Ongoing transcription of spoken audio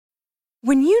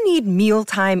When you need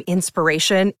mealtime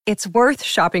inspiration, it's worth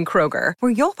shopping Kroger,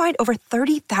 where you'll find over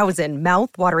 30,000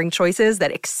 mouth-watering choices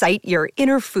that excite your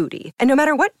inner foodie. And no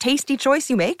matter what tasty choice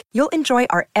you make, you'll enjoy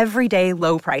our everyday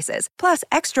low prices, plus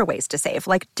extra ways to save,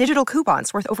 like digital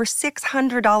coupons worth over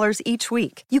 $600 each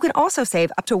week. You can also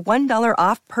save up to $1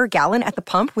 off per gallon at the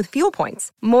pump with fuel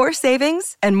points. More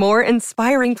savings and more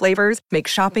inspiring flavors make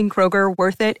shopping Kroger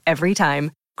worth it every time.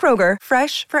 Kroger,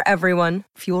 fresh for everyone.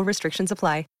 Fuel restrictions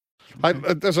apply.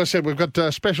 As I said, we've got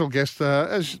a special guest.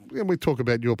 As we talk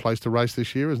about your place to race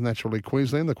this year is naturally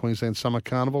Queensland. The Queensland Summer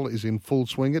Carnival is in full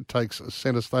swing. It takes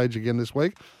centre stage again this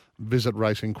week. Visit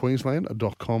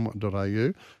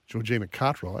racingqueensland.com.au. Georgina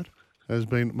Cartwright has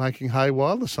been making hay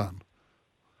while the sun.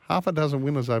 Half a dozen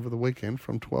winners over the weekend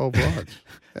from 12 rides.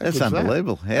 That's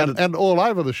unbelievable. And all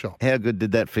over the shop. How good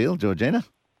did that feel, Georgina?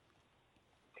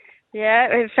 Yeah,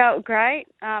 it felt great.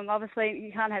 Obviously,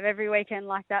 you can't have every weekend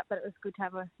like that, but it was good to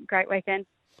have a great weekend.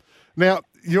 Now,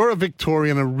 you're a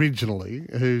Victorian originally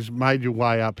who's made your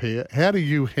way up here. How do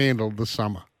you handle the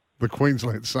summer, the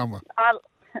Queensland summer?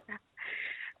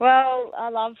 Well, I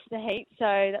love the heat,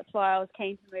 so that's why I was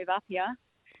keen to move up here.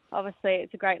 Obviously,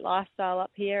 it's a great lifestyle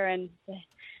up here, and the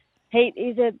heat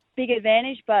is a big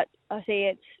advantage, but I see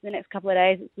it's the next couple of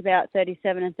days, it's about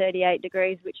 37 and 38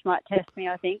 degrees, which might test me,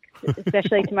 I think,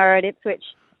 especially tomorrow at Ipswich.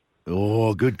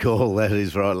 Oh, good call. That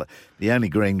is right. The only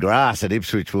green grass at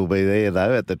Ipswich will be there,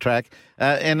 though, at the track.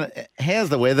 And how's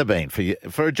the weather been for you?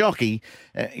 For a jockey,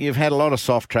 you've had a lot of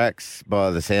soft tracks by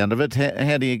the sound of it.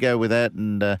 How do you go with that,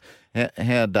 and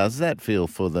how does that feel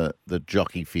for the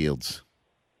jockey fields?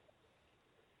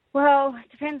 Well, it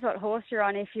depends what horse you're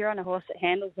on. If you're on a horse that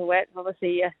handles the wet,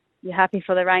 obviously you're happy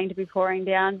for the rain to be pouring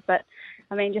down. But,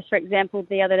 I mean, just for example,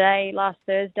 the other day, last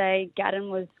Thursday,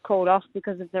 Gaddon was called off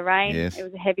because of the rain. Yes. It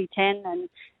was a heavy 10, and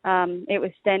it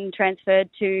was then transferred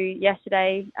to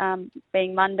yesterday,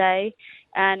 being Monday,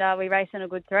 and we raced on a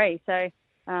good 3. So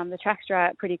the tracks dry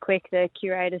out pretty quick. The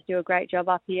curators do a great job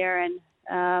up here,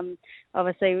 and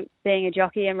obviously being a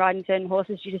jockey and riding certain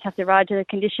horses, you just have to ride to the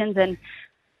conditions, and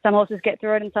some horses get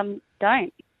through it and some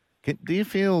don't. Do you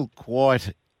feel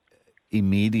quite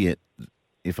immediate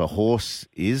if a horse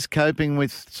is coping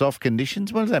with soft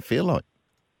conditions? What does that feel like?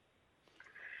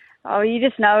 Oh, you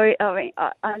just know. I mean,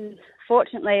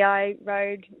 unfortunately, I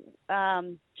rode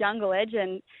Jungle Edge,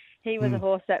 and he was a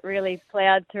horse that really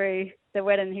ploughed through the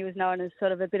wet, and he was known as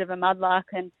sort of a bit of a mudlark.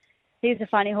 And he's a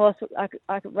funny horse. I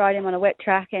could ride him on a wet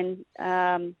track, and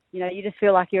you just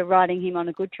feel like you're riding him on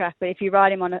a good track. But if you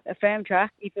ride him on a firm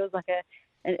track, he feels like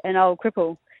an old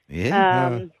cripple.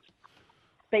 Yeah.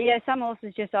 But yeah, some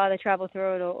horses just either travel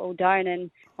through it or don't.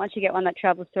 And once you get one that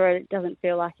travels through it, it doesn't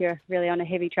feel like you're really on a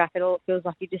heavy track at all. It feels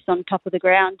like you're just on top of the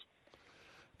ground.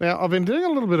 Now, I've been doing a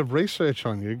little bit of research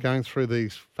on you, going through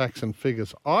these facts and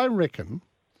figures. I reckon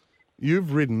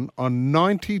you've ridden on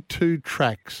 92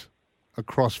 tracks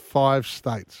across 5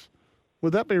 states.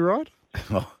 Would that be right?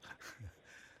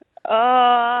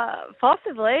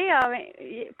 Possibly. I mean,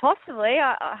 possibly.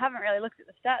 I haven't really looked at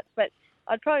the stats, but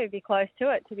I'd probably be close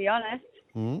to it, to be honest.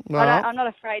 Well, I'm not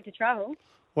afraid to travel.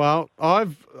 Well, I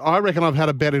reckon I've had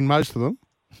a bet in most of them,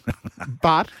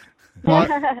 but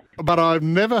I've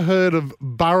never heard of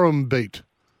Burrumbeat.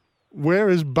 Where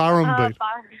is Burrumbeat?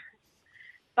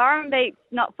 Burrumbeat's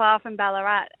not far from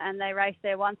Ballarat, and they race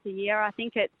there once a year. I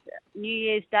think it's New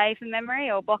Year's Day from memory,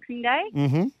 or Boxing Day.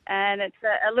 Mm-hmm. And it's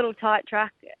a little tight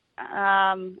track.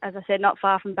 As I said, not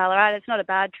far from Ballarat. It's not a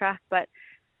bad track, but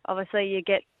obviously you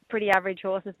get pretty average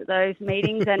horses at those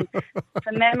meetings. And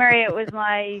from memory, it was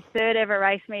my 3rd ever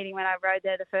race meeting when I rode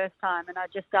there the first time, and I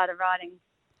just started riding.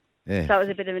 Yeah. So it was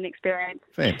a bit of an experience.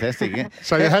 Fantastic. Yeah.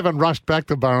 So you haven't rushed back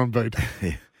to Burrumbeat?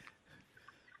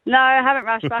 No, I haven't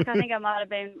rushed back. I think I might have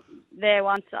been there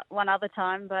one other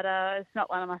time, but it's not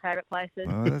one of my favourite places.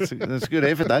 Oh, that's a good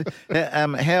effort, though.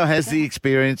 How has the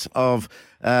experience of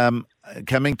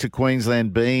coming to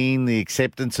Queensland been, the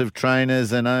acceptance of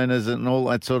trainers and owners and all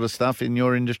that sort of stuff in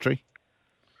your industry?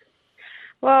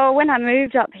 Well, when I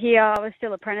moved up here, I was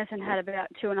still apprentice and had about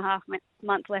 2.5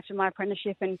 months left of my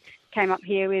apprenticeship, and came up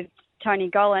here with Tony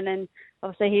Gollan, and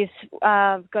obviously he's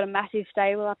got a massive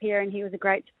stable up here, and he was a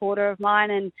great supporter of mine,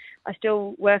 and I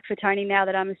still work for Tony now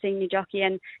that I'm a senior jockey,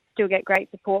 and still get great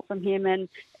support from him. And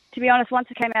to be honest, once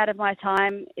I came out of my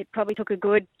time, it probably took a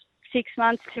good 6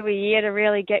 months to a year to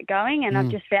really get going, and I've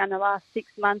just found the last 6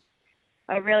 months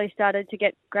I really started to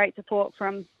get great support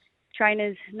from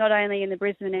trainers, not only in the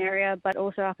Brisbane area, but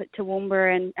also up at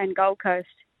Toowoomba and Gold Coast.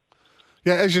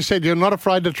 Yeah, as you said, you're not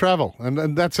afraid to travel,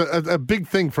 and that's a big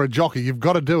thing for a jockey. You've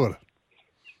got to do it.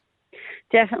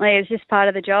 Definitely, it's just part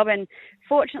of the job. And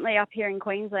fortunately up here in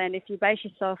Queensland, if you base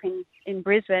yourself in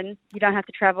Brisbane, you don't have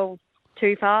to travel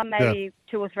too far, maybe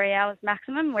 2 or 3 hours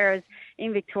maximum, whereas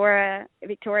in Victoria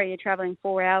you're travelling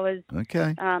 4 hours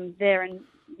Okay. there and,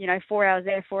 4 hours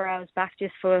there, 4 hours back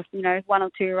just for, 1 or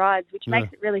 2 rides, which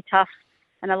makes it really tough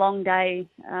and a long day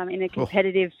in a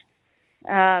competitive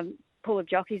pool of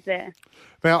jockeys there.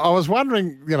 Now, I was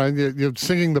wondering, you're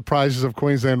singing the praises of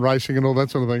Queensland racing and all that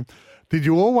sort of thing. Did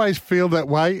you always feel that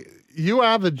way? You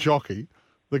are the jockey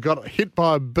that got hit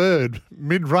by a bird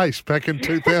mid-race back in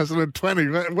 2020,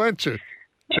 weren't you?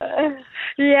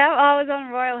 Yeah, I was on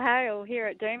Royal Hail here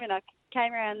at Doom, and I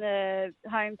came around the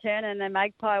home turn and the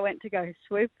magpie went to go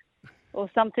swoop or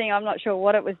something. I'm not sure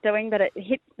what it was doing, but it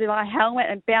hit my helmet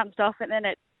and bounced off, and then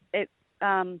it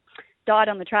died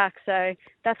on the track. So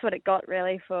that's what it got,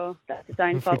 really. That's its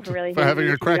own fault for really having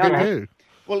a crack at you.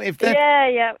 Well, if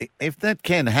that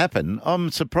can happen,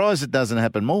 I'm surprised it doesn't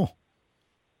happen more.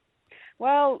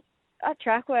 Well, at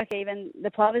track work, even the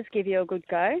plovers give you a good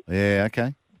go. Yeah,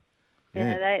 okay.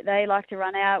 Yeah, they like to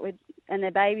run out and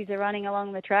their babies are running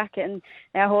along the track, and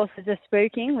our horses are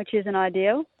spooking, which isn't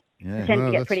ideal. Yeah. I tend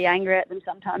to get pretty angry at them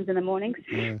sometimes in the mornings.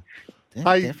 Yeah.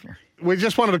 Hey, definitely. We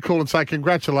just wanted to call and say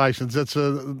congratulations. It's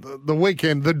the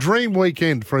weekend, the dream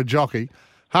weekend for a jockey.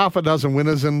 Half a dozen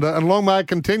winners, and long may it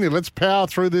continue. Let's power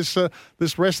through this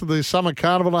rest of the summer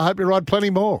carnival. I hope you ride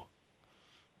plenty more.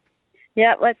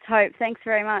 Yeah, let's hope. Thanks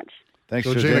very much. Thanks,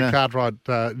 Georgina Cartwright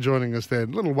joining us there.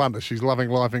 Little wonder she's loving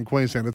life in Queensland.